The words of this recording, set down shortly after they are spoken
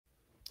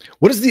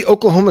What is the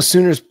Oklahoma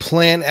Sooners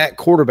plan at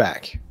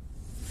quarterback?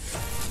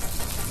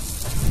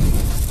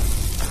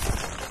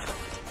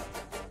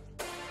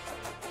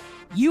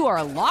 You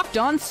are Locked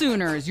On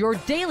Sooners, your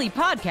daily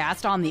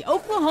podcast on the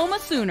Oklahoma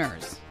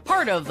Sooners.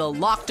 Part of the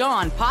Locked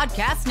On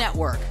Podcast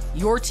Network,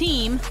 your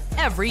team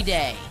every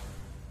day.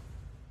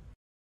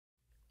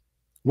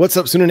 What's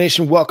up, Sooner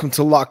Nation? Welcome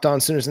to Locked On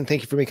Sooners, and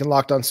thank you for making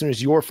Locked On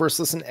Sooners your first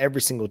listen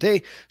every single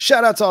day.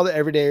 Shout out to all the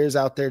everydayers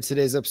out there.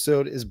 Today's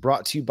episode is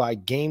brought to you by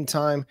Game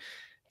Time.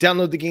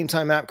 Download the Game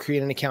Time app,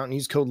 create an account, and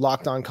use code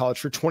LOCKEDONCollege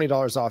for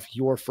 $20 off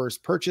your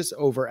first purchase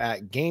over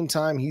at Game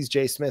Time. He's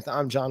Jay Smith.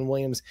 I'm John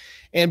Williams.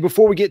 And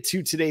before we get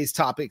to today's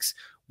topics,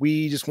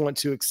 we just want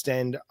to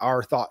extend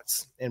our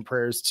thoughts and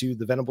prayers to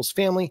the Venables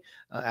family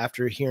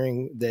after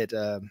hearing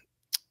that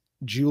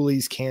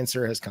Julie's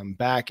cancer has come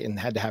back and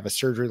had to have a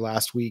surgery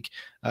last week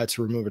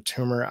to remove a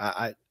tumor.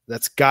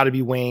 That's got to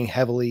be weighing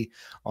heavily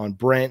on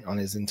Brent, on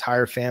his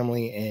entire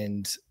family.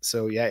 And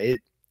so, yeah,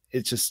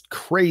 it's just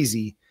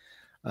crazy.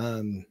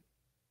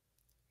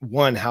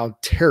 One, how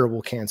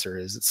terrible cancer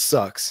is. It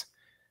sucks.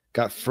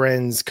 Got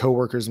friends,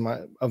 coworkers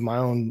of my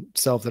own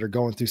self that are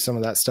going through some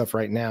of that stuff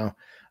right now.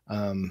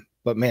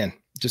 But man,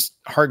 just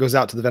heart goes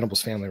out to the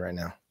Venables family right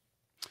now.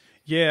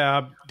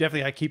 Yeah,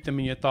 definitely. I keep them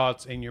in your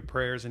thoughts and your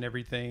prayers and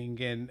everything.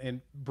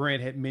 And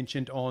Brent had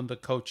mentioned on the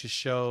coach's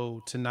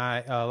show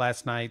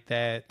last night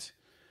that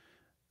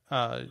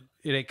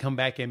it had come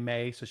back in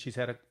May. So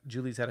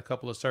Julie's had a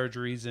couple of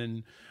surgeries,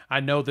 and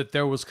I know that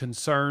there was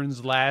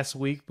concerns last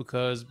week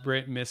because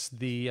Brent missed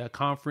the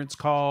conference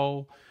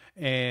call,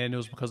 and it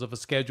was because of a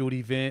scheduled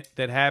event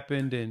that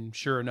happened. And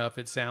sure enough,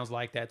 it sounds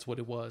like that's what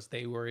it was.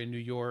 They were in New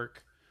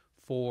York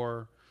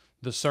for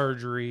the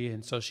surgery,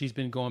 and so she's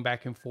been going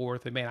back and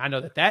forth. And man, I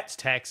know that that's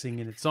taxing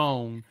in its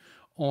own,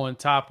 on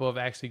top of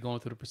actually going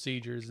through the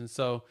procedures. And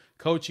so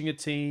coaching a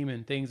team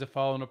and things are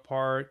falling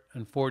apart.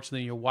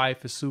 Unfortunately, your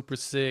wife is super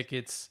sick.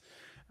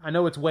 I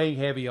know it's weighing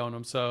heavy on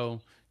him.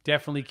 So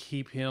definitely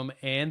keep him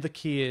and the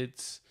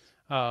kids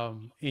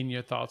in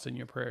your thoughts and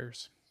your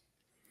prayers.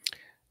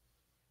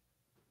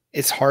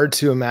 It's hard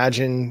to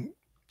imagine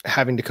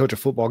having to coach a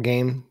football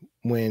game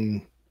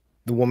when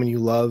the woman you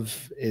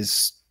love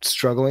is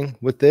struggling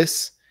with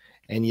this,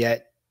 and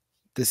yet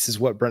this is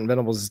what Brent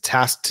Venables is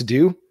tasked to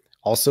do.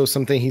 Also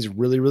something he's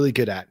really, really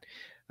good at,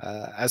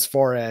 as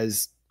far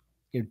as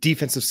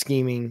defensive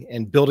scheming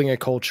and building a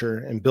culture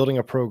and building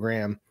a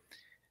program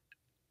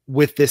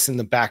with this in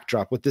the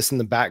backdrop, with this in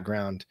the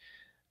background.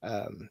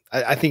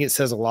 I think it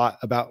says a lot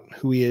about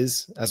who he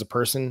is as a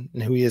person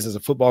and who he is as a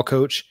football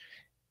coach.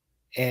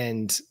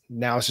 And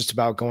now it's just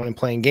about going and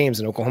playing games.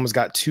 And Oklahoma's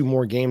got 2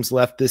 more games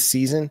left this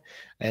season.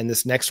 And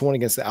this next one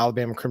against the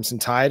Alabama Crimson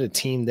Tide, a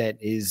team that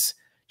is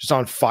just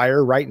on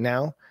fire right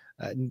now,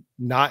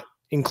 not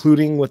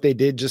including what they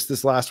did just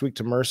this last week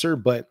to Mercer,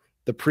 but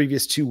the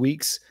previous 2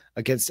 weeks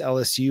against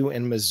LSU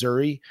and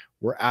Missouri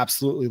were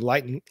absolutely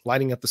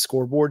lighting up the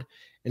scoreboard.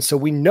 And so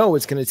we know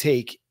it's going to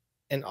take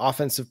an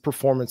offensive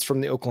performance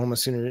from the Oklahoma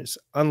Sooners,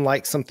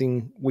 unlike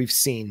something we've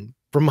seen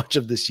for much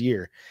of this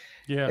year.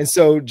 Yeah. And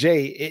so,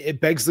 Jay,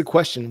 it begs the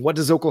question, what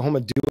does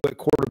Oklahoma do at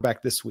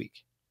quarterback this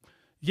week?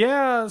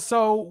 Yeah,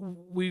 so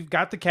we've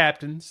got the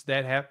captains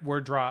that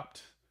were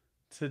dropped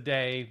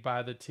today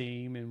by the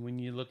team. And when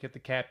you look at the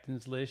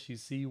captains list, you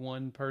see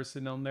one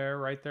person on there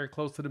right there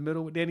close to the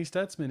middle with Danny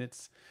Stutzman.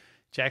 It's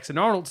Jackson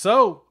Arnold.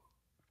 So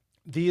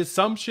the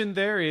assumption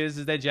there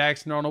is that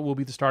Jackson Arnold will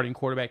be the starting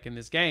quarterback in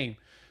this game.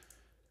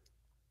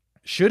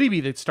 Should he be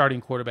the starting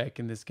quarterback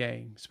in this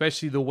game,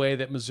 especially the way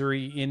that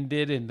Missouri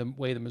ended and the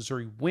way that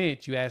Missouri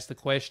went? You ask the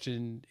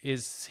question,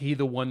 is he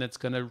the one that's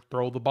going to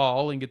throw the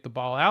ball and get the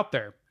ball out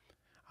there?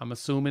 I'm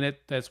assuming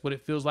that's what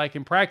it feels like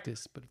in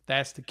practice. But if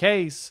that's the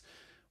case,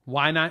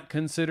 why not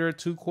consider a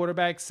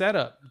 2-quarterback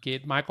setup?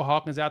 Get Michael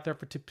Hawkins out there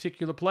for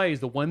particular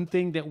plays. The one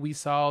thing that we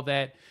saw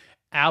that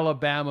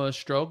Alabama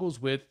struggles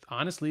with,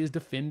 honestly, is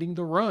defending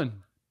the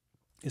run,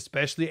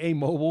 especially a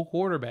mobile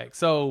quarterback.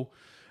 So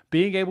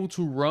being able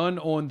to run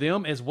on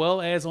them as well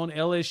as on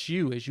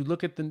LSU, as you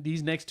look at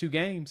these next 2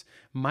 games,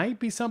 might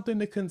be something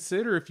to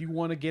consider if you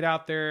want to get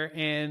out there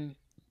and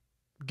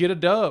get a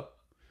dub,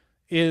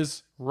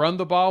 is run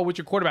the ball with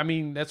your quarterback. I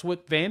mean, that's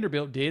what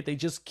Vanderbilt did. They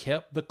just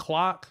kept the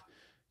clock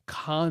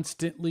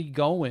constantly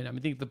going. I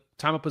think the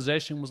time of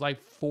possession was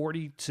like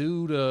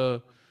 42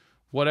 to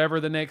whatever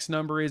the next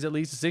number is, at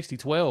least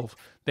 60-12.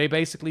 They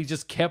basically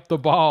just kept the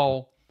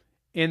ball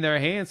in their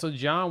hands. So,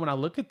 John, when I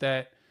look at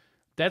that,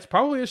 that's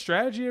probably a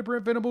strategy that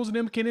Brent Venables and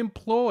them can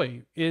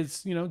employ.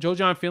 Is, Joe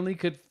John Finley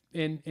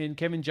and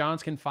Kevin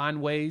Johns can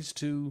find ways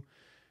to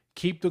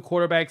keep the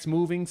quarterbacks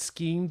moving,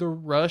 scheme the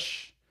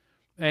rush,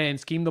 and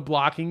scheme the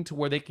blocking to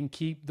where they can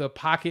keep the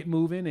pocket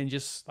moving and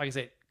just, like I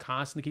said,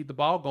 constantly keep the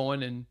ball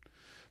going and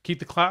keep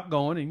the clock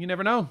going. And you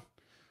never know,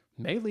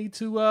 may lead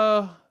to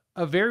a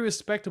very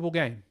respectable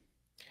game.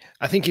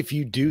 I think if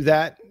you do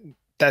that,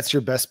 that's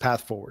your best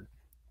path forward.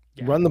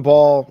 Yeah. Run the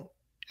ball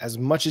as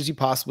much as you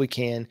possibly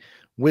can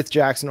with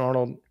Jackson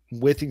Arnold,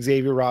 with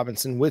Xavier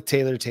Robinson, with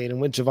Taylor Tatum,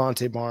 with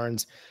Javante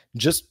Barnes.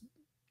 Just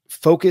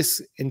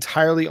focus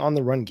entirely on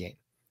the run game.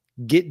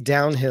 get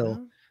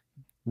downhill,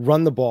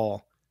 run the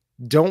ball.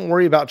 Don't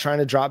worry about trying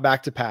to drop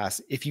back to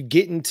pass. If you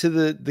get into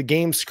the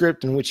game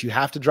script in which you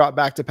have to drop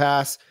back to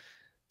pass,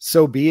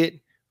 so be it.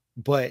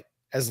 But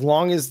as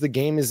long as the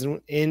game is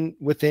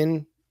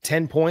within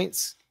 10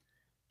 points,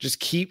 just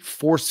keep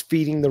force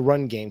feeding the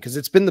run game, because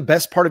it's been the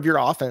best part of your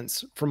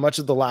offense for much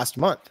of the last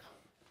month.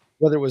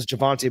 Whether it was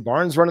Javante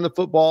Barnes running the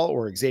football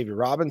or Xavier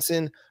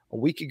Robinson a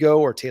week ago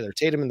or Taylor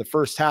Tatum in the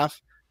first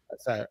half,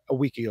 a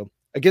week ago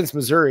against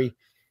Missouri.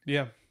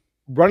 Yeah.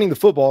 Running the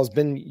football has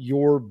been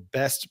your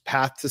best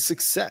path to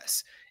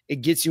success.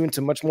 It gets you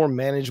into much more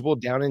manageable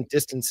down and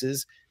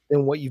distances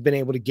than what you've been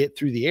able to get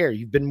through the air.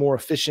 You've been more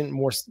efficient,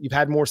 you've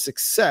had more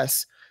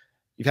success.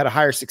 You've had a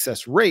higher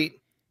success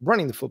rate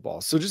running the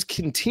football. So just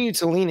continue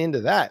to lean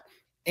into that.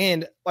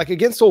 And like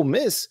against Ole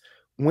Miss,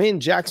 when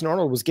Jackson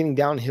Arnold was getting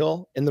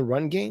downhill in the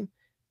run game,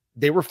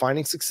 they were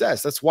finding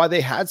success. That's why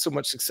they had so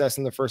much success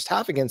in the first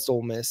half against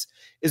Ole Miss,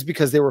 is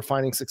because they were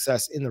finding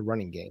success in the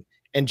running game,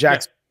 and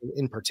Jackson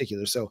in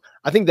particular. So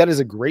I think that is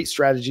a great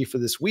strategy for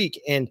this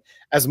week. And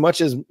as much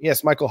as,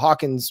 yes, Michael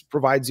Hawkins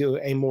provides you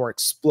a more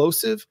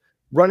explosive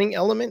running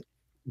element,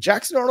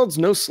 Jackson Arnold's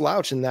no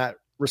slouch in that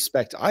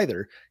respect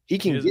either. He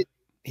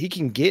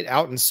can get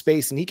out in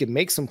space and he can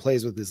make some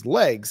plays with his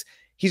legs.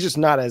 He's just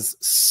not as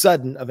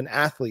sudden of an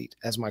athlete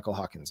as Michael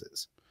Hawkins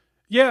is.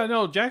 Yeah,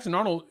 no, Jackson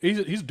Arnold,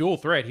 he's dual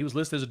threat. He was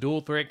listed as a dual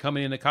threat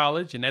coming into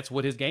college, and that's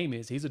what his game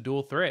is. He's a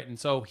dual threat. And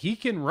so he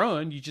can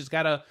run. You just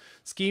got to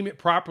scheme it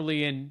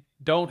properly and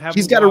don't have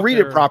He's got to read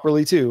it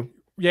properly too.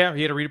 Yeah,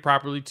 he had to read it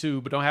properly too,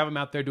 but don't have him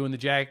out there doing the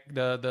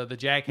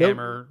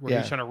jackhammer where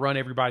he's trying to run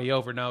everybody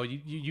over. No,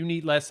 you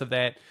need less of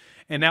that.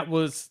 And that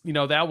was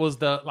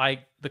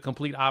the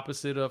complete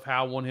opposite of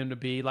how I want him to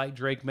be like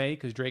Drake May,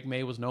 because Drake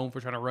May was known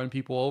for trying to run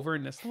people over,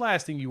 and that's the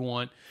last thing you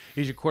want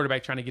is your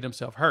quarterback trying to get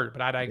himself hurt.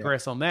 But I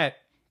digress on that.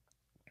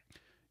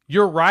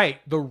 You're right.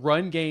 The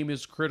run game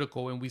is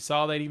critical, and we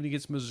saw that even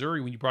against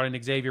Missouri when you brought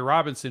in Xavier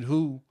Robinson,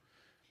 who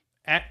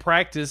at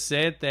practice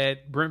said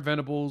that Brent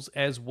Venables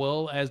as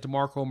well as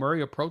DeMarco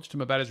Murray approached him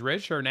about his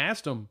red shirt and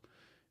asked him,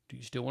 do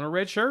you still want a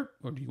red shirt,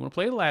 or do you want to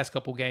play the last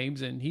couple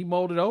games? And he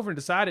molded over and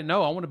decided,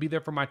 no, I want to be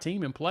there for my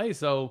team and play.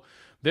 So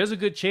there's a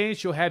good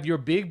chance you'll have your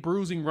big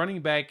bruising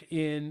running back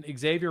in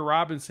Xavier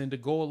Robinson to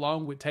go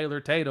along with Taylor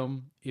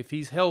Tatum if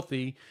he's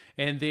healthy.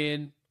 And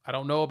then I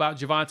don't know about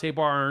Javante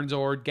Barnes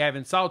or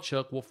Gavin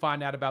Sawchuk. We'll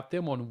find out about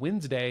them on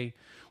Wednesday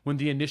when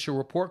the initial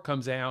report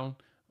comes out.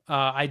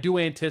 I do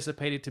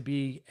anticipate it to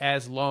be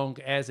as long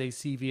as a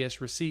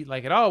CVS receipt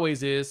like it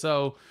always is.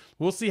 So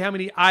we'll see how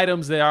many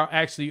items there are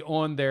actually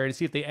on there and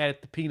see if they add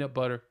the peanut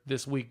butter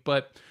this week.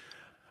 But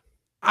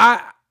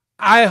I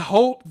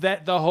hope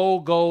that the whole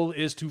goal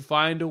is to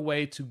find a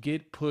way to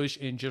get push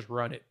and just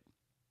run it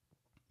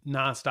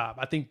nonstop.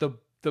 I think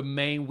the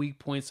main weak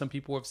point some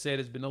people have said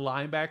has been the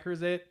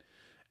linebackers at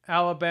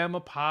Alabama,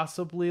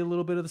 possibly a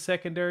little bit of the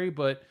secondary,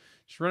 but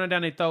just run it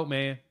down their throat,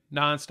 man,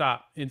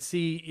 nonstop, and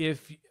see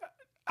if –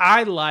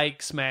 I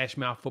like smash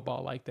mouth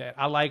football like that.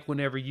 I like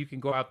whenever you can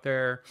go out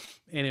there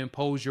and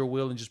impose your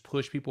will and just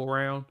push people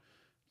around.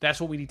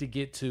 That's what we need to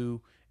get to.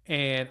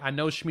 And I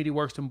know Schmitty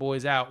works them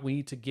boys out. We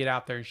need to get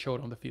out there and show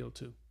it on the field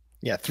too.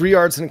 Yeah, 3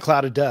 yards in a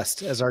cloud of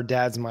dust, as our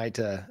dads might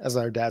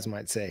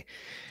say.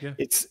 Yeah.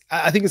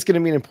 I think it's going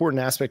to be an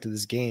important aspect of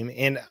this game,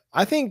 and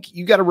I think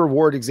you got to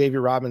reward Xavier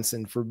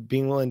Robinson for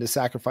being willing to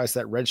sacrifice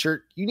that red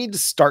shirt. You need to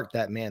start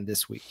that man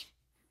this week.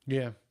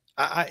 Yeah,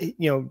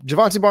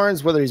 Javante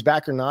Barnes, whether he's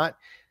back or not,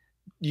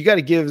 you got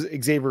to give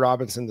Xavier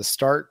Robinson the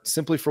start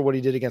simply for what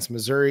he did against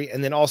Missouri,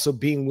 and then also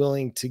being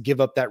willing to give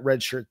up that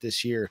red shirt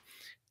this year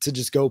to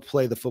just go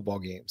play the football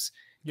games,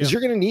 because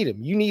you're going to need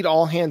him. You need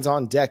all hands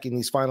on deck in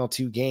these final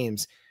 2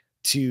 games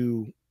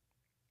to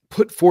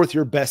put forth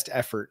your best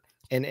effort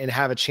and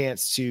have a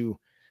chance to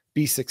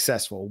be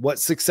successful. What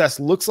success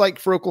looks like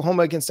for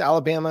Oklahoma against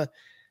Alabama,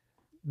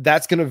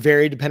 that's going to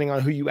vary depending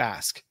on who you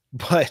ask.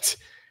 But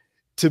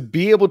to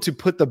be able to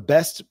put the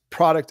best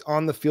product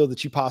on the field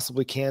that you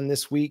possibly can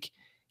this week,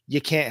 you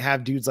can't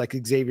have dudes like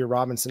Xavier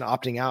Robinson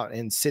opting out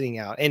and sitting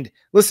out. And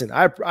listen,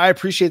 I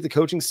appreciate the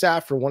coaching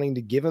staff for wanting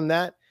to give him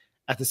that.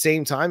 At the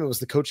same time, it was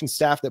the coaching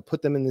staff that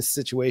put them in this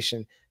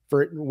situation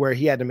for where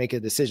he had to make a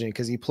decision,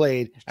 because he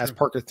played, as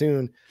Parker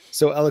Thune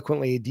so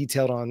eloquently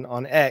detailed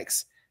on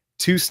X,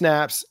 2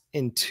 snaps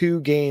in 2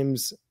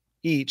 games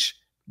each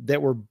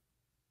that were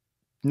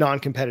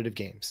non-competitive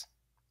games.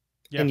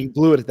 And you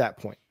blew it at that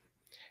point.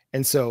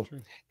 And so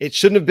it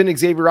shouldn't have been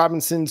Xavier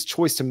Robinson's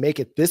choice to make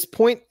at this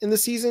point in the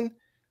season,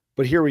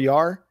 but here we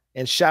are.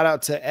 And shout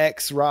out to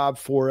X Rob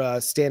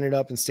for standing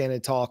up and standing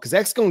tall, because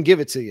X gonna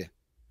give it to you.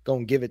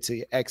 Gonna give it to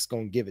you. X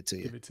gonna give it to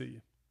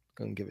you.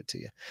 Gonna give it to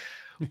you.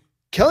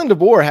 Kellen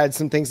DeBoer had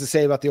some things to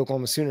say about the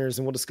Oklahoma Sooners,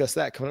 and we'll discuss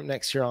that coming up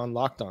next here on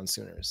Locked On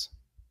Sooners.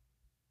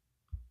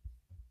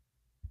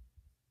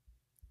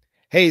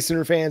 Hey,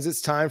 Sooner fans,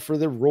 it's time for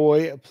the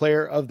Roy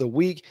Player of the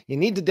Week. You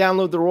need to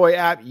download the Roy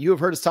app. You have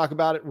heard us talk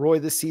about it, Roy,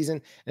 this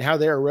season, and how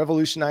they are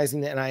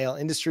revolutionizing the NIL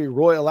industry.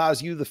 Roy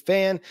allows you, the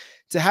fan,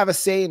 to have a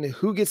say in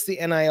who gets the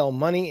NIL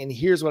money. And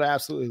here's what I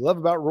absolutely love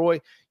about Roy.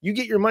 You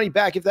get your money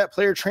back if that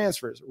player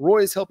transfers.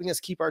 Roy is helping us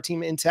keep our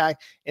team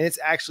intact, and it's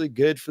actually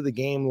good for the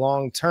game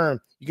long term.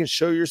 You can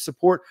show your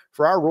support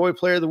for our Roy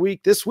Player of the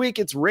Week. This week,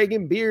 it's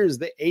Reagan Beers,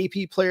 the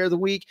AP Player of the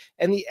Week,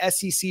 and the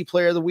SEC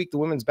Player of the Week, the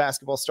women's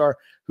basketball star,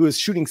 who is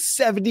shooting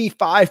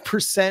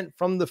 75%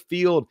 from the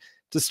field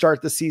to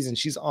start the season.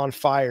 She's on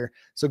fire.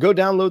 So go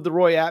download the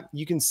Roy app.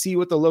 You can see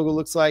what the logo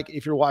looks like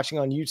if you're watching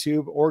on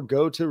YouTube, or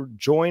go to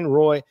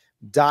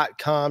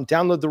joinroy.com.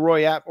 Download the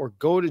Roy app or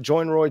go to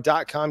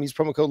joinroy.com. Use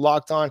promo code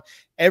Locked On.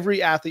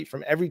 Every athlete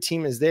from every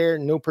team is there.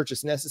 No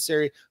purchase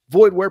necessary.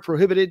 Void where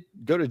prohibited.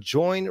 Go to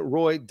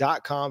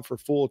joinroy.com for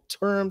full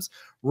terms.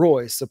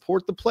 Roy,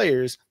 support the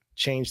players,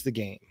 change the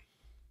game.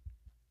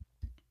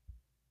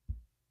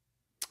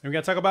 And we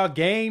got to talk about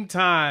Game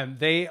Time.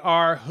 They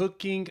are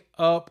hooking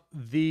up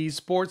the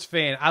sports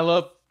fan. I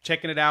love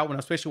checking it out when I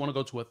especially want to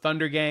go to a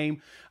Thunder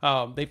game.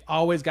 They've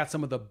always got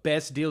some of the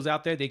best deals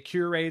out there. They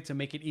curate to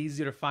make it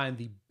easier to find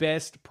the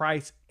best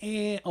price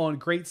and on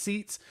great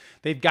seats.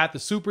 They've got the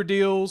super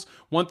deals.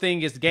 One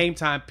thing is the Game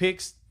Time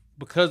picks,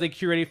 because they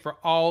curated for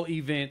all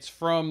events,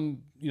 from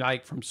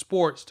from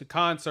sports to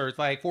concerts.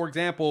 Like, for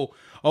example,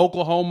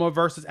 Oklahoma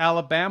versus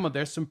Alabama.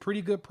 There's some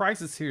pretty good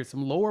prices here.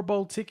 Some lower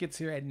bowl tickets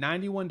here at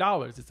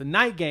 $91. It's a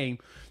night game,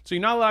 so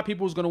not a lot of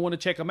people is going to want to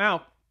check them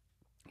out.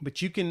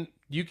 But you can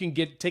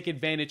take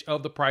advantage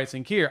of the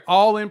pricing here.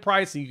 All in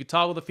pricing. You can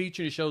toggle the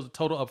feature. It shows the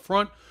total up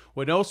front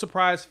with no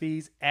surprise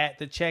fees at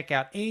the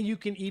checkout. And you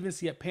can even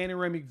see a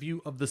panoramic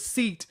view of the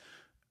seat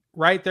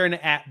right there in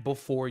the app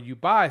before you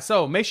buy.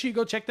 So make sure you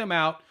go check them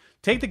out.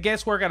 Take the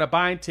guesswork out of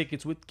buying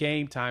tickets with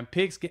Game Time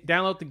picks.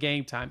 Download the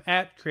Game Time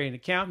app, create an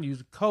account, and use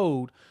the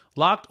code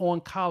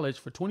LOCKEDONCollege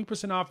for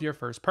 20% off your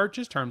first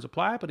purchase. Terms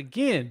apply. But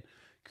again,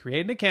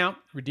 create an account,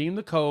 redeem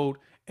the code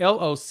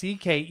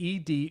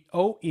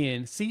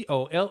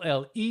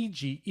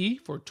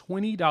LOCKEDONCOLLEGE for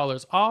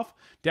 $20 off.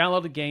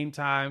 Download the Game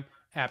Time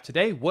app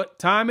today. What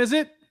time is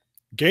it?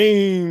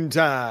 Game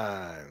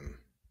time.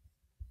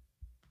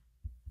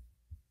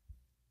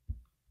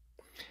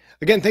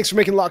 Again, thanks for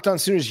making Locked On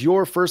Sooners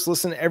your first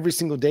listen every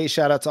single day.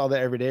 Shout out to all the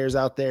everydayers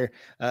out there.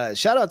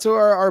 Shout out to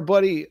our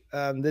buddy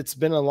that's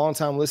been a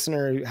long-time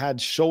listener who had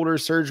shoulder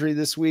surgery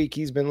this week.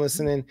 He's been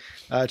listening,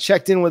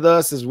 checked in with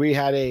us as we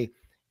had a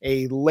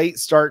late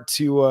start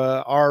to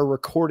our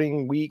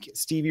recording week.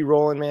 Stevie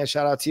Rowland, man,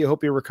 shout out to you.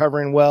 Hope you're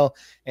recovering well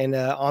and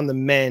on the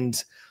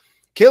mend.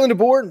 Kalen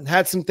DeBoer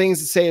had some things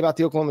to say about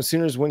the Oklahoma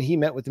Sooners when he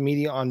met with the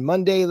media on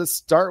Monday. Let's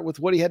start with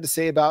what he had to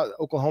say about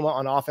Oklahoma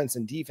on offense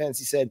and defense.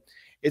 He said,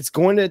 "It's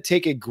going to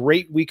take a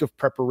great week of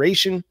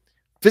preparation.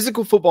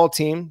 Physical football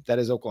team, that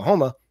is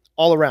Oklahoma,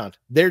 all around.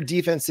 Their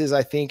defense is,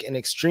 I think, an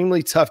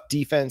extremely tough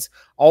defense,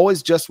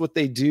 always just what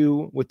they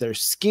do with their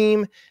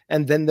scheme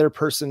and then their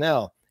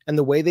personnel and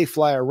the way they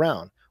fly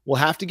around. We'll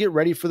have to get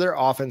ready for their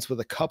offense with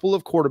a couple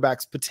of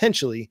quarterbacks,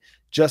 potentially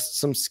just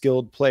some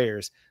skilled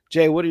players."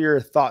 Jay, what are your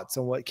thoughts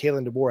on what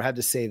Kalen DeBoer had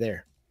to say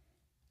there?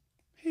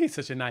 He's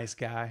such a nice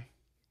guy.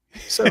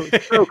 So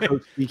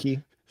Coach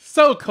Speaky.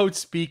 So Coach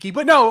Speaky.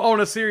 But no,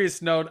 on a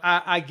serious note,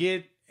 I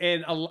get,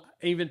 and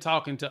even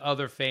talking to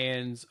other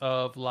fans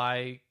of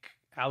like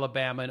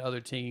Alabama and other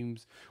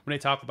teams, when they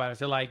talk about it,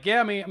 they're like,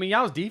 yeah, I mean,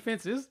 y'all's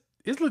defense is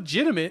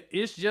legitimate.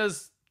 It's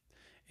just,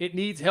 it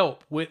needs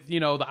help with,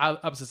 the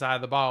opposite side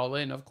of the ball.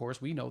 And of course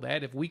we know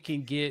that if we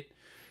can get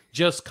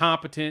just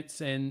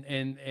competence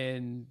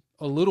and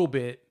a little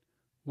bit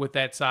with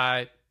that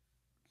side,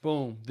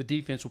 boom, the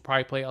defense will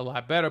probably play a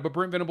lot better. But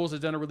Brent Venables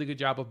has done a really good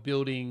job of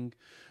building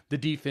the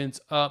defense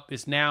up.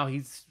 It's now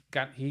he's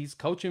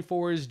coaching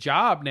for his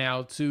job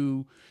now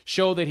to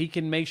show that he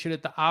can make sure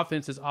that the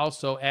offense is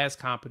also as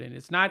competent.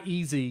 It's not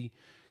easy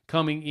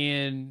coming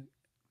in,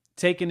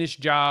 taking this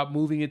job,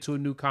 moving into a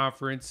new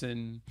conference,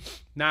 and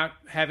not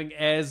having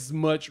as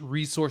much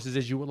resources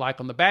as you would like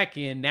on the back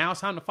end. Now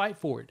it's time to fight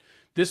for it.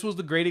 This was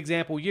the great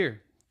example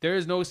year. There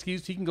is no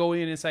excuse. He can go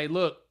in and say,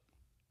 look,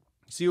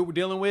 see what we're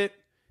dealing with?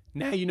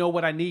 Now you know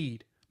what I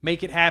need.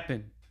 Make it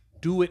happen.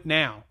 Do it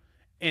now.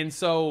 And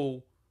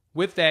so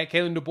with that,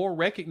 Kalen DeBoer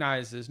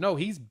recognizes, no,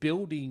 he's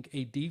building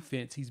a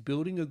defense. He's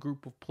building a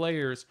group of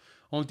players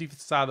on the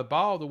defensive side of the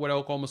ball that what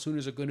Oklahoma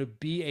Sooners are going to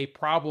be a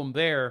problem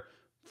there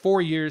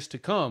for years to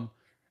come.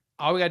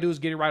 All we got to do is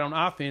get it right on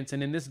offense.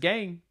 And in this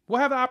game,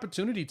 we'll have the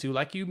opportunity to,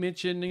 like you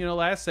mentioned,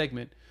 last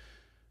segment.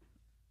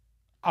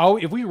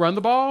 If we run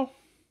the ball,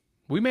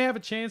 we may have a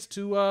chance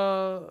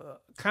to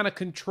kind of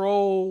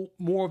control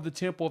more of the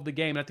tempo of the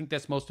game. And I think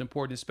that's most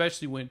important,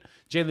 especially when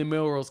Jalen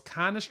Milroe's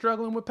kind of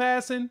struggling with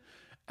passing.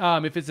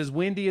 If it's as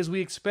windy as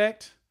we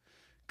expect,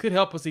 could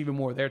help us even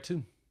more there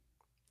too.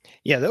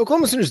 Yeah, the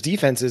Oklahoma Sooners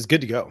defense is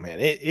good to go, man.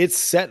 It's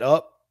set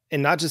up,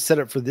 and not just set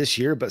up for this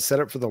year, but set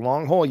up for the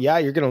long haul. Yeah,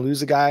 you're going to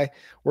lose a guy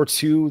or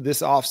two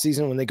this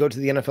offseason when they go to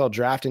the NFL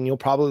draft, and you'll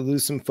probably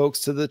lose some folks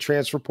to the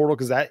transfer portal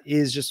because that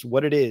is just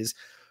what it is.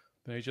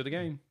 The nature of the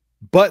game.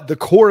 But the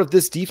core of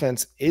this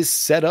defense is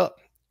set up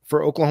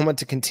for Oklahoma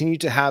to continue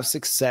to have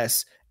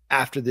success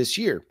after this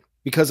year.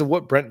 because of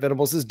what Brent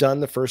Venables has done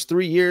the first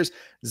 3 years.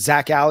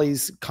 Zach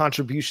Alley's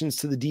contributions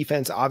to the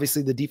defense,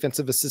 obviously the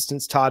defensive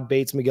assistants, Todd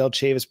Bates, Miguel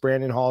Chavis,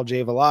 Brandon Hall,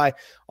 Jay Valai,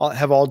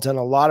 have all done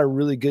a lot of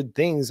really good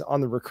things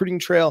on the recruiting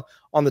trail,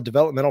 on the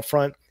developmental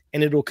front,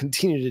 and it will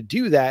continue to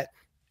do that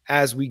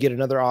as we get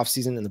another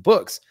offseason in the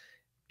books.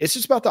 It's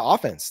just about the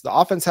offense. The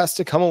offense has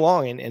to come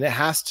along and it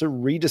has to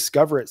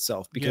rediscover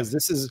itself, because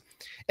this is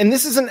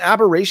an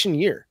aberration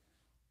year.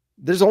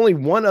 There's only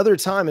one other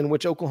time in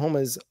which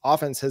Oklahoma's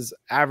offense has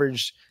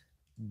averaged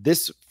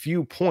this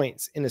few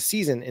points in a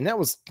season, and that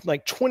was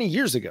like 20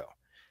 years ago.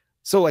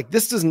 So like,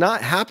 this does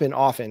not happen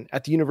often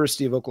at the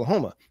University of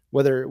Oklahoma,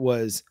 whether it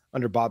was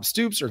under Bob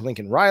Stoops or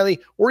Lincoln Riley,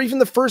 or even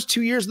the first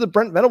 2 years of the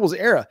Brent Venables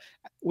era.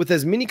 With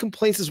as many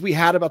complaints as we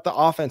had about the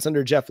offense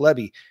under Jeff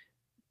Lebby,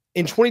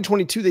 in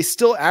 2022, they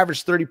still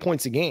averaged 30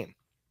 points a game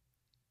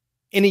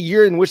in a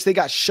year in which they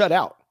got shut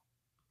out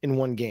in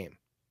one game.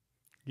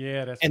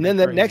 Yeah. And then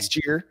that next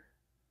year,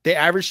 they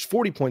averaged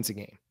 40 points a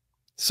game.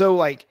 So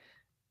like,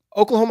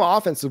 Oklahoma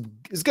offense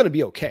is going to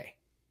be okay.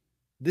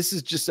 This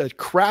is just a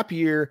crap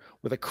year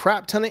with a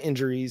crap ton of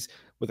injuries,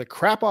 with a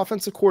crap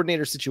offensive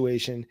coordinator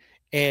situation,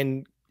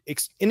 and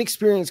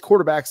inexperienced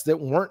quarterbacks that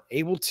weren't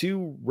able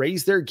to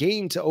raise their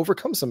game to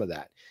overcome some of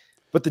that.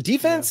 But the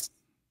defense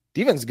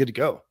is good to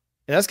go.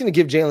 And that's going to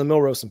give Jalen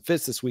Milroe some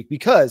fits this week,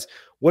 because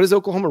what is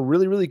Oklahoma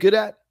really, really good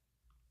at?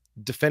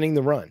 Defending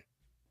the run.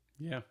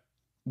 Yeah.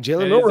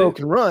 Jalen Milroe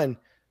can run,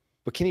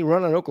 but can he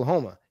run on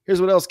Oklahoma?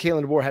 Here's what else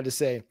Kalen DeBoer had to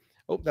say.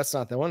 Oh, that's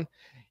not that one.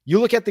 You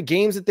look at the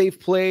games that they've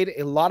played,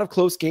 a lot of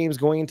close games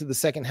going into the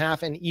second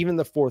half and even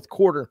the fourth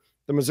quarter.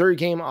 The Missouri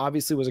game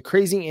obviously was a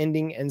crazy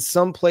ending, and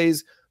some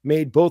plays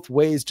made both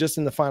ways just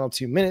in the final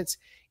 2 minutes.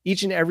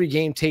 Each and every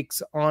game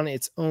takes on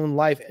its own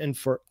life. And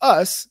for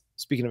us,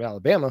 speaking of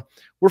Alabama,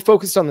 we're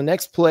focused on the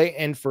next play,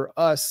 and for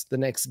us, the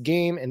next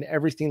game, and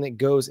everything that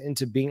goes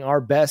into being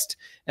our best.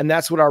 And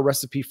that's what our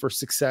recipe for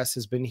success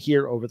has been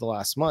here over the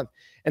last month.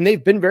 And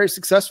they've been very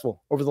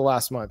successful over the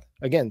last month.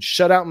 Again,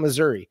 shut out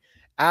Missouri,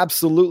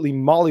 absolutely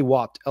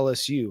mollywopped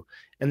LSU,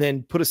 and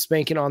then put a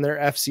spanking on their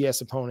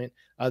FCS opponent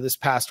this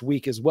past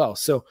week as well.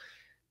 So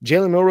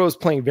Jalen Milroe is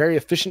playing very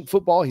efficient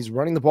football. He's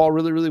running the ball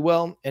really, really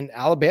well. And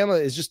Alabama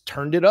has just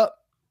turned it up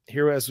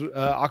here as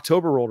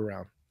October rolled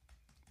around.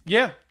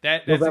 Yeah,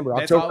 that's November.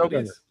 all it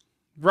is.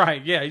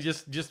 Right. Yeah. You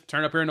just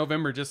turn up here in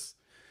November. Just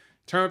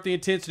turn up the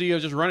intensity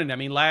of just running. I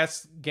mean,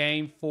 last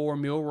game for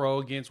Milroe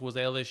was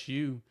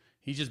LSU.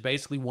 He just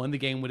basically won the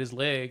game with his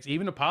legs.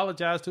 Even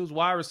apologized to his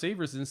wide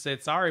receivers and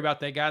said, sorry about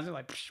that, guys. They're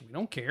like, we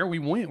don't care. We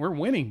win. We're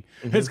winning.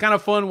 Mm-hmm. It's kind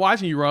of fun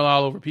watching you run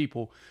all over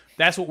people.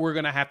 That's what we're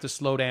going to have to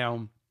slow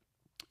down.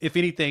 If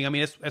anything, I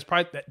mean, that's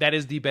probably, that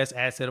is the best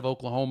asset of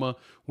Oklahoma.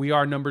 We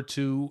are number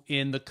 2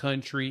 in the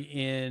country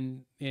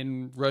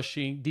in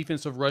rushing,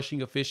 defensive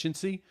rushing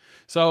efficiency.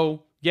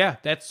 So yeah,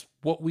 that's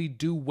what we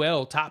do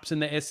well. Tops in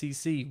the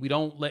SEC. We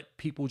don't let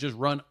people just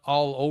run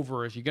all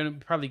over us. You're going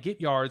to probably get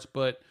yards,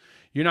 but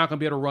you're not going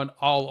to be able to run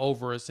all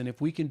over us. And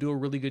if we can do a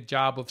really good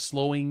job of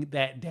slowing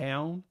that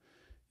down,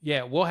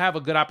 yeah, we'll have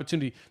a good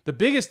opportunity. The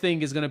biggest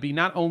thing is going to be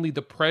not only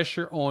the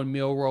pressure on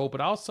Milroe,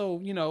 but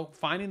also,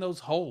 finding those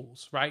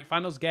holes, right?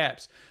 Find those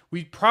gaps.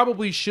 We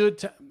probably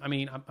should. I'm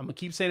going to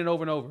keep saying it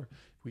over and over.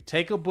 We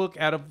take a book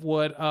out of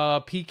what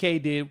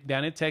PK did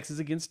down in Texas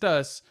against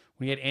us.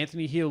 We had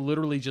Anthony Hill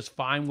literally just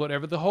find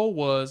whatever the hole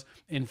was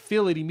and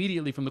fill it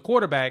immediately from the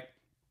quarterback.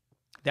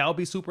 That will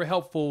be super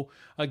helpful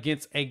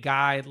against a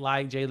guy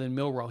like Jalen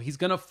Milroe. He's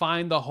going to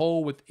find the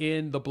hole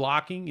within the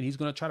blocking, and he's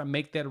going to try to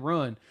make that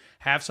run.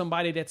 Have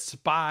somebody that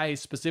spies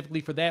specifically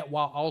for that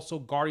while also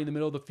guarding the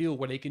middle of the field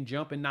where they can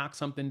jump and knock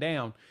something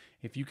down.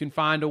 If you can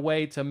find a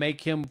way to make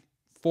him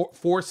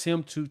force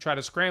him to try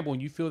to scramble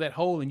and you fill that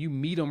hole and you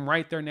meet him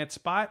right there in that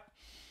spot,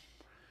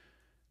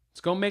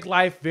 it's going to make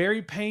life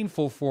very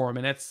painful for him,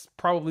 and that's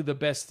probably the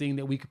best thing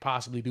that we could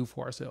possibly do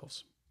for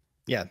ourselves.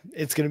 Yeah,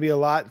 it's going to be a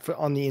lot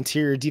on the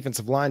interior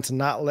defensive line to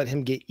not let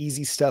him get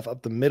easy stuff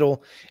up the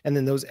middle, and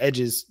then those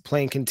edges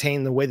playing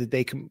contain the way that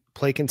they can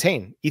play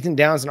contain. Ethan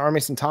Downs and R.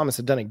 Mason Thomas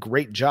have done a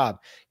great job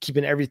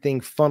keeping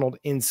everything funneled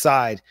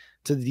inside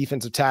to the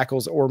defensive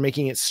tackles or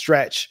making it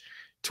stretch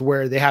to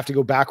where they have to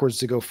go backwards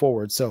to go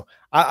forward. So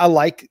I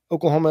like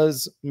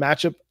Oklahoma's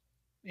matchup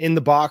in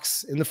the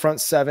box, in the front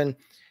 7.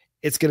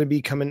 It's going to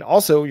be coming.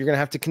 Also, you're going to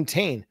have to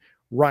contain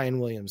Ryan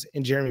Williams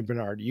and Jeremy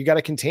Bernard. You got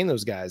to contain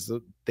those guys.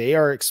 They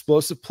are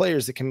explosive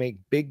players that can make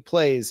big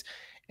plays,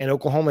 and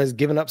Oklahoma has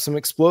given up some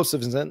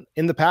explosives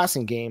in the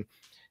passing game,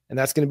 and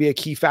that's going to be a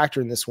key factor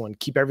in this one.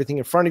 Keep everything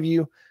in front of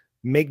you.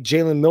 Make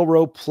Jalen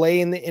Milroe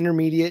play in the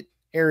intermediate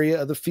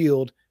area of the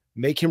field.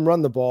 Make him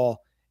run the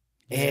ball,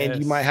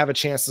 and you might have a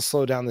chance to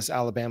slow down this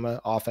Alabama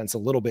offense a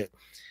little bit.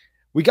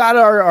 We got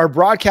our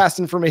broadcast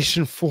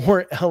information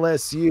for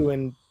LSU,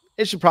 and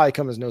it should probably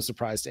come as no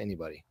surprise to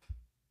anybody.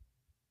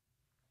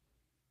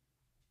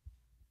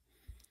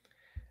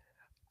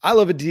 I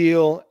love a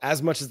deal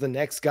as much as the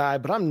next guy,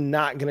 but I'm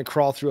not going to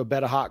crawl through a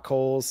bed of hot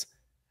coals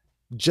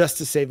just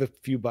to save a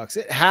few bucks.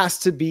 It has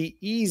to be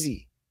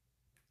easy.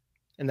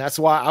 And that's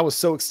why I was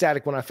so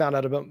ecstatic when I found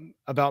out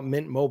about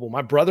Mint Mobile.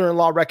 My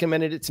brother-in-law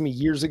recommended it to me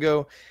years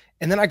ago,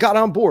 and then I got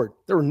on board.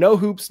 There were no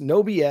hoops,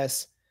 no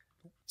BS.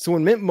 So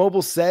when Mint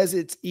Mobile says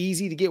it's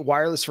easy to get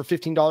wireless for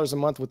 $15 a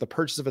month with the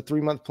purchase of a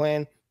 3-month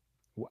plan,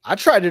 I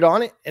tried it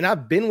on it, and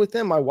I've been with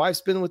them. My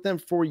wife's been with them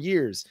for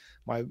years.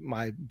 My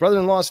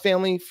brother-in-law's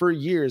family for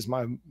years.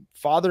 My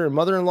father and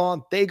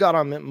mother-in-law, they got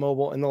on Mint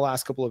Mobile in the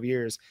last couple of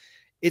years.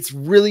 It's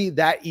really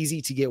that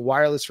easy to get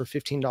wireless for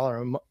 $15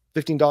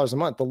 a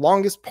month. The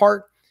longest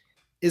part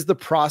is the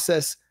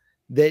process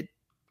that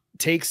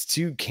takes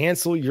to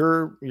cancel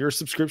your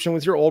subscription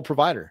with your old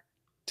provider.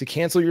 To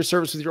cancel your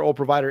service with your old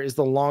provider is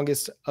the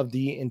longest of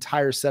the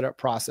entire setup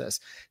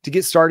process. To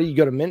get started, you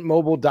go to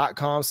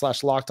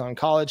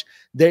mintmobile.com/lockedoncollege.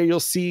 There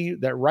you'll see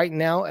that right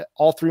now,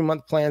 all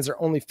 3-month plans are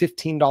only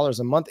 $15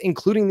 a month,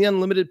 including the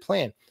unlimited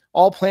plan.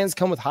 All plans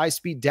come with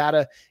high-speed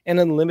data and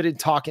unlimited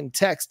talk and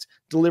text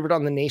delivered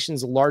on the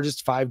nation's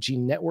largest 5G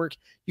network.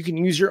 You can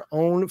use your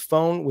own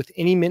phone with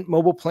any Mint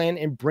Mobile plan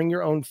and bring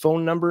your own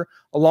phone number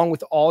along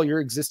with all your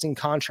existing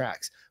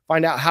contracts.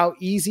 Find out how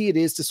easy it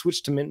is to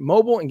switch to Mint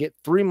Mobile and get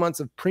 3 months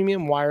of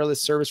premium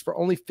wireless service for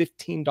only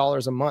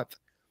 $15 a month.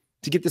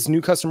 To get this new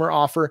customer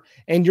offer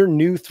and your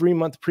new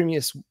 3-month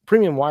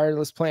premium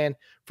wireless plan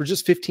for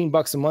just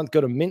 $15 a month,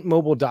 go to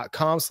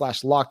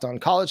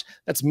mintmobile.com/lockedoncollege.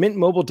 That's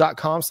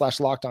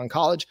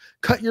mintmobile.com/lockedoncollege.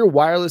 Cut your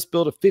wireless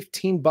bill to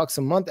 $15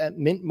 a month at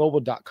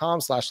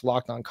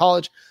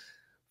mintmobile.com/lockedoncollege.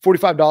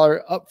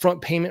 $45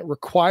 upfront payment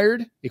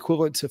required,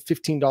 equivalent to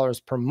 $15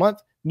 per month.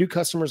 New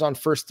customers on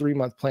first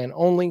 3-month plan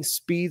only.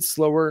 Speed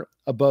slower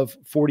above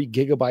 40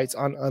 gigabytes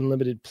on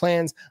unlimited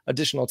plans.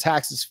 Additional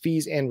taxes,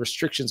 fees, and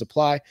restrictions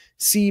apply.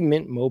 See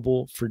Mint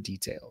Mobile for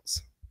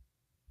details.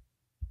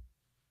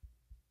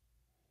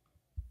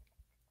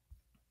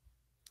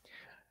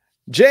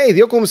 Jay,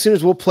 the Oklahoma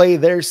Sooners will play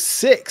their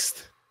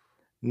 6th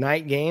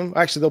night game.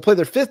 Actually, they'll play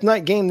their 5th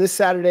night game this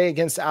Saturday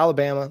against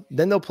Alabama.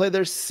 Then they'll play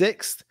their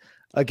 6th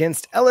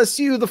against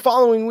LSU the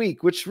following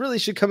week, which really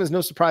should come as no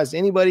surprise to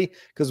anybody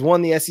because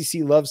 1, the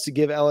SEC loves to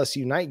give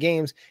LSU night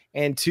games,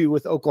 and 2,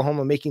 with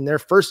Oklahoma making their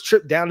first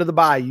trip down to the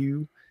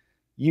Bayou,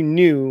 you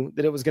knew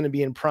that it was going to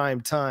be in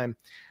prime time.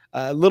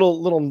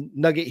 Little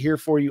nugget here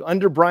for you.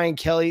 Under Brian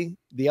Kelly,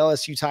 the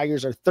LSU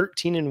Tigers are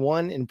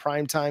 13-1 in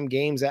primetime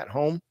games at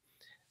home.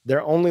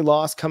 Their only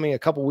loss coming a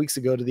couple weeks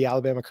ago to the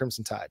Alabama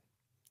Crimson Tide.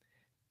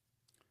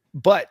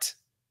 But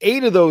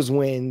 8 of those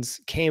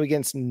wins came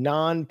against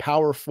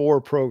non-Power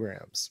 4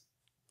 programs.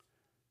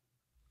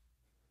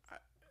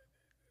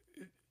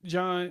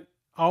 John,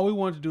 all we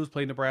wanted to do was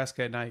play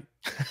Nebraska at night.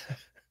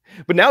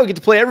 But now we get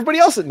to play everybody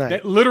else at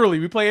night. Literally,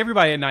 we play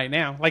everybody at night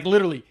now. Like,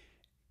 literally,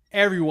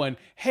 everyone.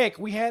 Heck,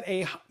 we had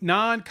a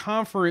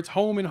non-conference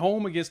home and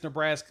home against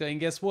Nebraska, and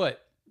guess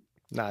what?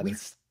 We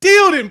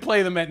still didn't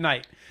play them at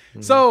night.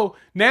 Mm-hmm. So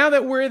now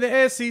that we're in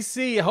the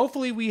SEC,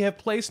 hopefully we have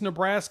placed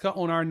Nebraska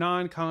on our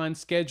non-con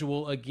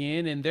schedule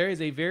again, and there is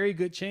a very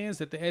good chance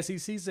that the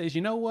SEC says,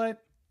 you know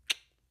what?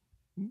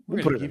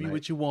 We're going to give you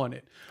what you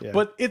wanted. Yeah.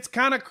 But it's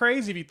kind of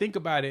crazy if you think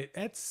about it.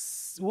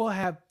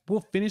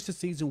 We'll finish the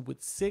season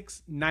with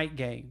 6 night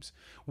games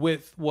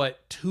with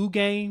 2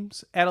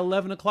 games at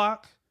 11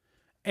 o'clock,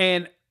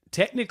 and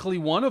technically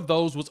one of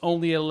those was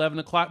only at 11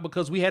 o'clock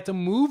because we had to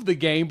move the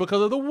game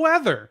because of the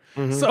weather.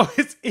 Mm-hmm. So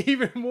it's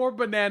even more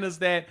bananas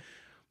that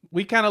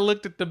we kind of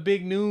looked at the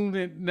big noon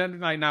and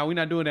like, no, we're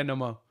not doing that no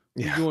more.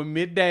 Yeah. We're doing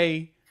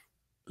midday,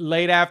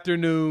 late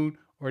afternoon,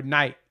 or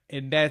night.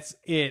 And that's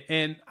it.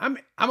 And I'm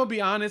going to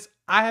be honest,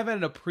 I have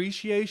an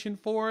appreciation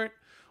for it,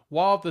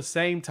 while at the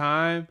same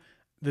time,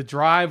 the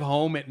drive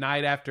home at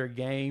night after a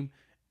game,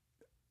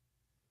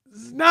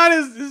 it's not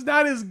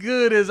as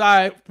good as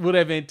I would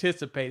have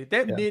anticipated.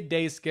 That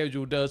midday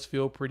schedule does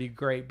feel pretty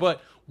great.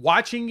 But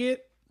watching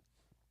it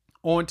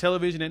on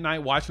television at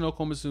night, watching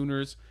Oklahoma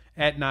Sooners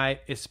at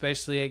night,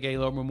 especially at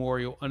Gaylord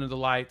Memorial under the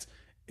lights,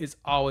 is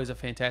always a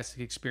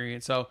fantastic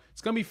experience. So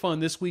it's going to be fun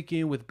this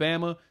weekend with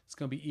Bama. It's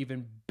going to be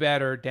even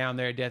better down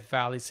there at Death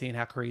Valley, seeing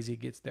how crazy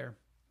it gets there.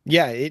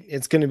 Yeah,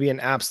 it's going to be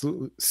an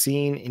absolute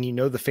scene, and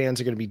the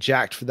fans are going to be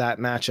jacked for that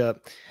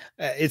matchup.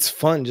 It's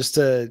fun just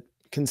to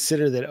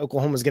consider that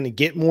Oklahoma is going to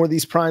get more of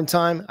these prime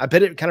time. I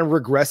bet it kind of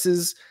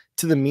regresses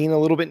to the mean a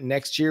little bit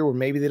next year, where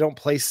maybe they don't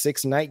play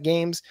 6 night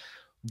games,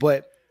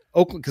 but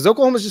because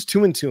Oklahoma's just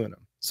 2-2 in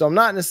them. So I'm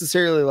not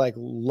necessarily like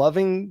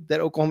loving that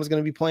Oklahoma's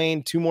going to be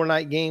playing 2 more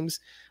night games,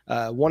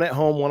 1 at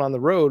home, 1 on the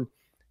road,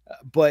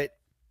 but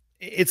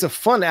it's a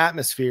fun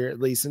atmosphere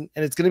at least. And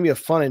it's going to be a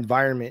fun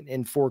environment.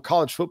 And for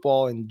college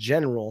football in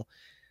general,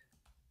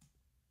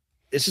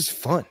 it's just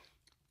fun.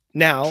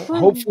 Now,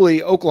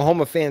 hopefully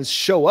Oklahoma fans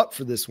show up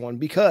for this one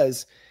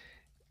because,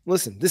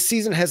 listen, this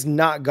season has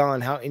not gone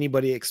how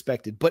anybody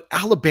expected, but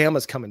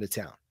Alabama's coming to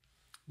town.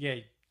 Yeah.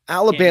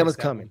 Alabama's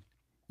coming.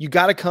 You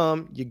got to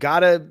come. You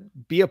got to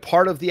be a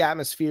part of the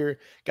atmosphere,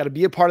 got to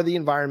be a part of the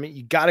environment.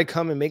 You got to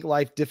come and make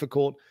life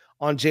difficult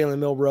on Jalen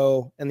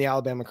Milroe and the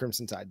Alabama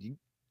Crimson Tide.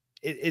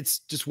 It's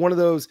just one of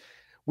those,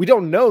 we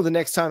don't know the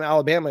next time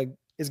Alabama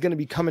is going to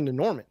be coming to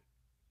Norman.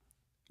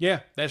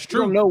 Yeah, that's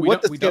true. We don't know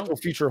what the schedule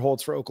future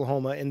holds for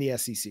Oklahoma in the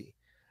SEC.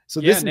 So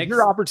this is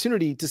your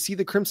opportunity to see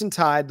the Crimson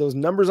Tide, those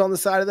numbers on the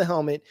side of the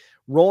helmet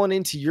rolling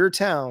into your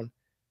town.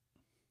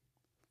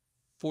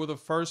 For the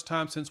first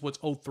time since what's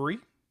 03?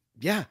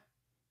 Yeah.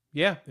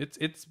 Yeah,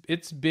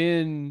 it's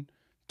been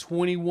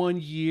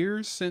 21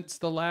 years since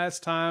the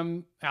last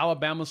time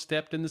Alabama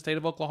stepped in the state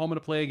of Oklahoma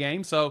to play a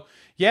game. So,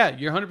 yeah,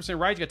 you're 100%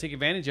 right. You got to take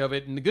advantage of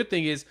it. And the good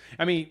thing is,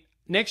 I mean,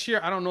 next year,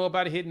 I don't know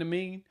about it hitting the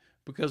mean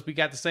because we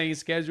got the same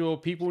schedule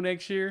of people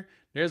next year.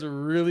 There's a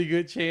really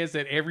good chance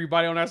that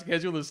everybody on our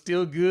schedule is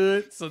still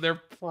good. So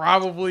they're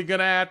probably going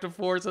to have to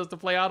force us to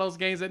play all those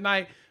games at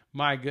night.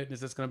 My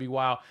goodness, that's going to be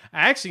wild.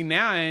 I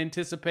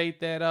anticipate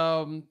that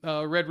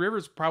Red River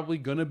is probably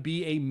going to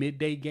be a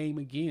midday game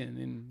again.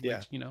 And,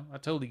 which, you know, I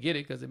totally get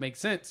it because it makes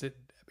sense.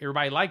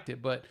 Everybody liked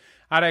it, but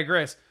I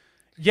digress.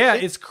 Yeah,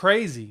 it's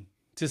crazy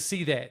to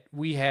see that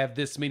we have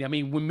this many. I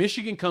mean, when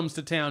Michigan comes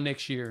to town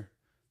next year,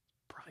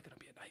 probably going to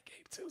be a night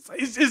game too. So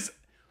it's just,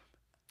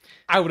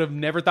 I would have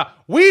never thought.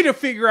 We need to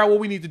figure out what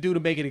we need to do to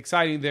make it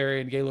exciting there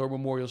in Gaylord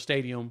Memorial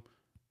Stadium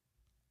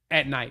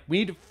at night. We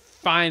need to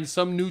find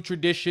some new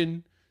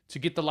tradition to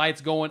get the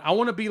lights going. I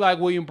want to be like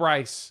William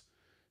Bryce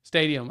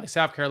Stadium, like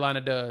South Carolina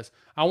does.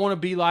 I want to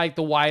be like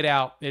the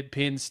whiteout at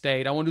Penn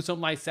State. I want to do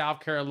something like South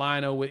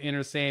Carolina with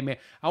Enter Sandman.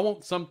 I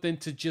want something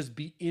to just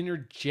be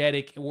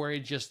energetic where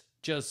it just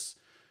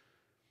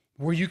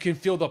where you can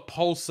feel the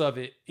pulse of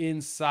it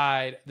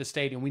inside the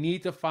stadium. We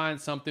need to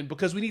find something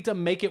because we need to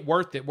make it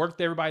worth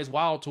everybody's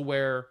while to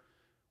where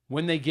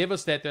when they give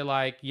us that, they're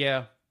like,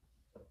 yeah,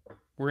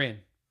 we're in.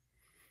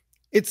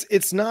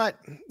 It's not,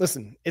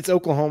 listen, it's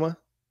Oklahoma.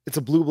 It's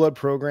a blue blood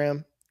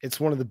program. It's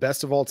one of the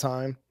best of all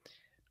time.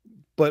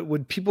 But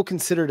would people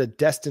consider it a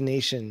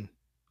destination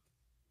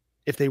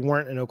if they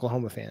weren't an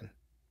Oklahoma fan?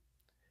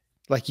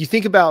 Like, you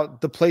think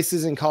about the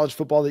places in college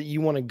football that you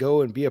want to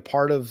go and be a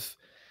part of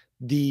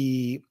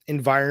the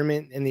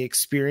environment and the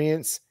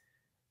experience.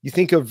 You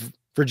think of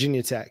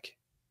Virginia Tech.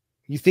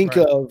 You think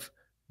of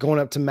going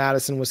up to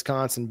Madison,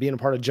 Wisconsin, being a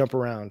part of Jump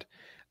Around.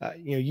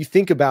 You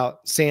think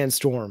about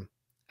Sandstorm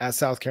at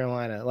South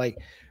Carolina. Like,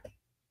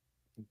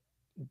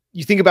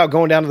 you think about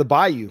going down to the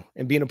Bayou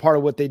and being a part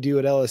of what they do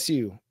at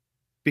LSU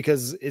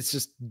because it's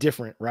just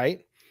different,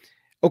 right?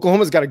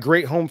 Oklahoma's got a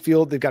great home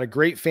field. They've got a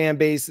great fan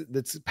base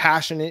that's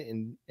passionate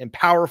and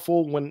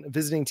powerful when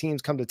visiting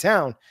teams come to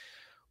town.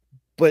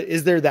 But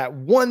is there that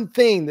one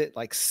thing that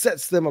like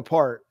sets them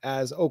apart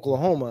as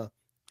Oklahoma?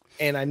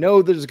 And I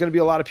know there's going to be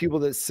a lot of people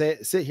that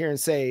sit here and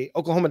say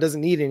Oklahoma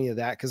doesn't need any of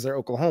that because they're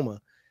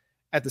Oklahoma.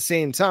 At the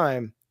same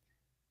time,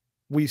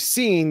 we've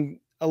seen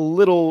a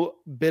little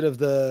bit of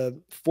the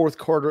fourth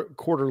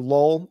quarter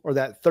lull, or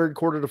that third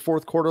quarter to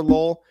fourth quarter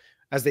lull,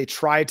 as they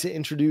try to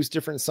introduce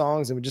different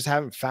songs and we just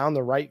haven't found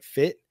the right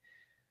fit.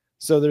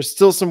 So there's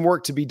still some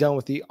work to be done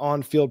with the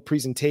on-field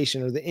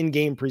presentation, or the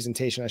in-game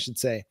presentation, I should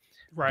say.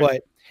 Right.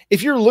 But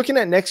if you're looking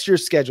at next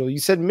year's schedule, you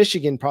said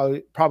Michigan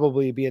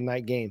probably be a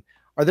night game.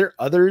 Are there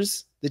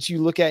others that you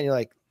look at and you're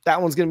like,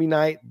 that one's going to be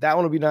night, that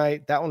one will be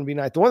night, that one will be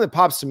night? The one that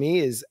pops to me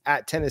is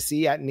at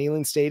Tennessee at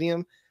Neyland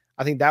Stadium.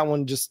 I think that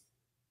one just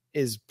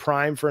is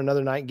prime for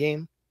another night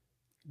game.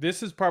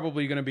 This is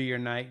probably going to be your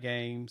night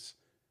games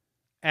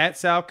at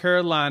South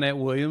Carolina at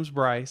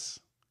Williams-Brice,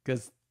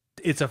 because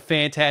it's a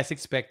fantastic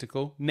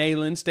spectacle.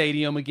 Neyland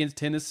Stadium against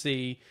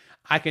Tennessee.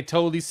 I could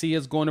totally see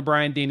us going to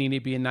Bryant-Denny and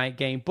it be a night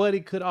game, but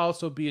it could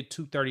also be a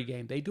 2:30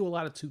 game. They do a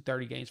lot of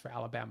 2:30 games for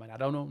Alabama, and I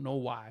don't know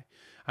why.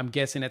 I'm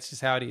guessing that's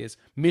just how it is.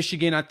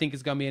 Michigan, I think,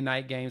 is going to be a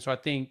night game. So I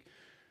think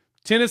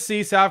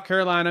Tennessee, South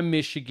Carolina,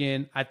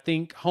 Michigan. I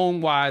think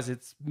home-wise,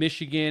 it's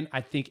Michigan. I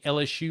think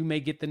LSU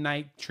may get the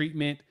night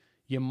treatment.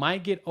 You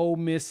might get Ole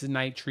Miss the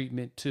night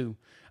treatment too.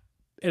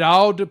 It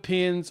all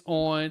depends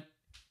on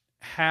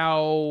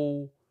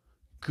how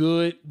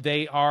good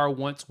they are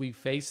once we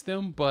face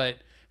them. But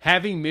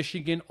having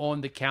Michigan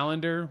on the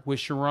calendar with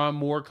Sharon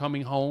Moore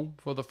coming home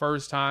for the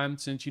first time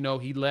since,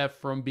 he left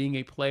from being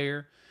a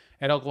player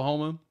at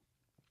Oklahoma,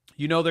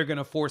 they're going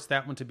to force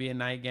that one to be a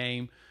night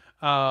game.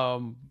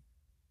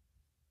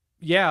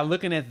 Yeah,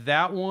 looking at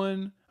that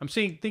one, I'm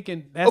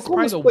thinking that's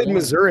Oklahoma's probably played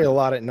Missouri a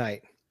lot at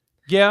night.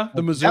 Yeah,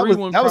 the Missouri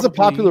one. That was a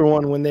popular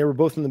one when they were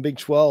both in the Big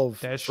 12.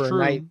 That's for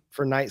true.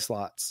 For night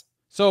slots.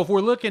 So if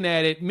we're looking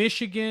at it,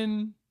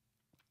 Michigan,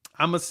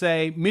 I'm going to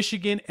say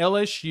Michigan,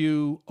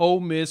 LSU, Ole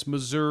Miss,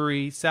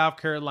 Missouri, South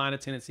Carolina,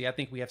 Tennessee. I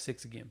think we have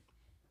 6 again.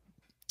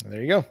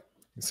 There you go.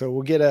 So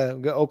we'll get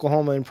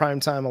Oklahoma in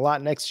prime time a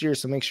lot next year.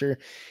 So make sure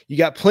you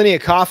got plenty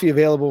of coffee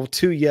available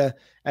to you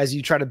as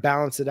you try to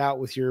balance it out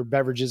with your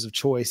beverages of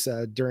choice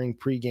during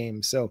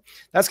pregame. So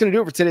that's going to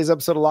do it for today's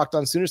episode of Locked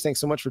On Sooners.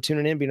 Thanks so much for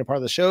tuning in, being a part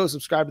of the show.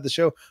 Subscribe to the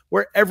show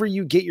wherever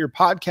you get your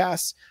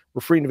podcasts.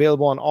 We're free and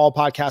available on all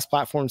podcast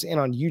platforms and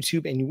on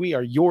YouTube. And we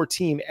are your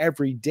team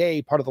every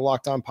day, part of the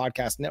Locked On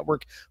Podcast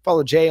Network.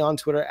 Follow Jay on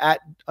Twitter at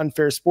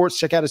Unfair Sports.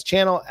 Check out his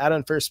channel at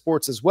Unfair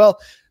Sports as well.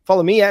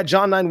 Follow me at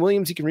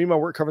John9Williams. You can read my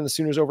work covering the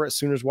Sooners over at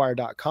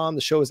SoonersWire.com.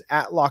 The show is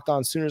at Locked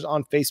On Sooners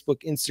on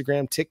Facebook,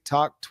 Instagram,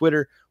 TikTok,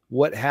 Twitter,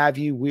 what have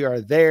you. We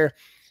are there.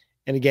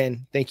 And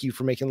again, thank you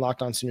for making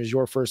Locked On Sooners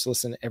your first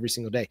listen every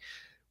single day.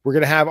 We're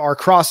going to have our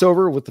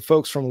crossover with the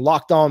folks from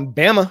Locked On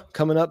Bama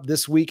coming up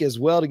this week as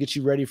well to get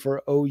you ready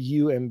for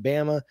OU and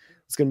Bama.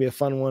 It's going to be a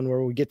fun one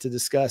where we get to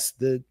discuss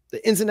the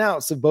ins and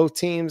outs of both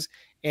teams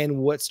and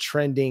what's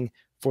trending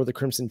for the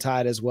Crimson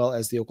Tide as well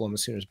as the Oklahoma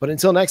Sooners. But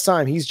until next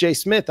time, he's Jay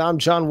Smith. I'm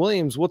John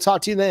Williams. We'll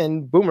talk to you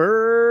then.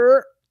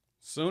 Boomer.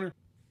 Sooner.